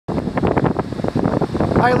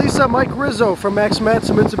Hi Lisa, Mike Rizzo from Max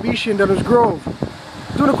Matson Mitsubishi in Downers Grove.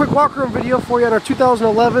 Doing a quick walk-around video for you on our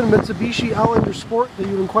 2011 Mitsubishi Outlander Sport that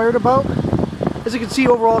you inquired about. As you can see,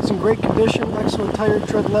 overall it's in great condition, excellent tire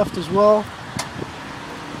tread left as well.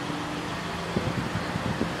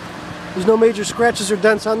 There's no major scratches or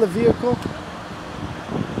dents on the vehicle.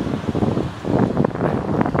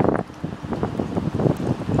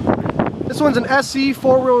 This one's an SE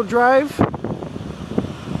 4-wheel drive.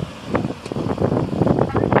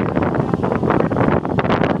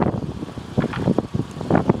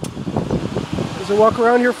 As I walk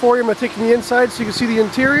around here for you, I'm going to take you to the inside so you can see the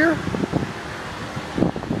interior.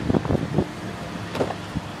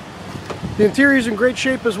 The interior is in great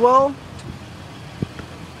shape as well.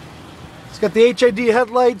 It's got the HID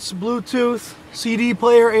headlights, Bluetooth, CD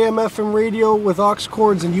player, AM/FM radio with aux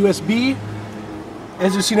cords and USB.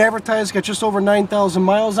 As you've seen advertised, it's got just over 9,000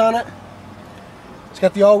 miles on it. It's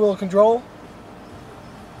got the all-wheel control.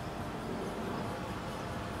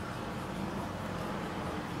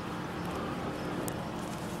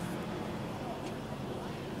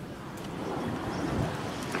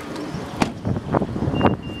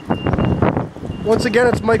 Once again,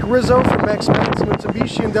 it's Mike Rizzo from Max Matson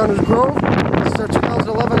Mitsubishi in Downers Grove. This is our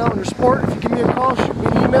 2011 Outlander Sport. If you give me a call, shoot me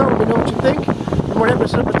an email, let me know what you think. I'm more than happy to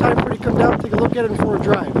set up a time for you to come down, take a look at it, and for a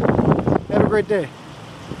drive. Have a great day.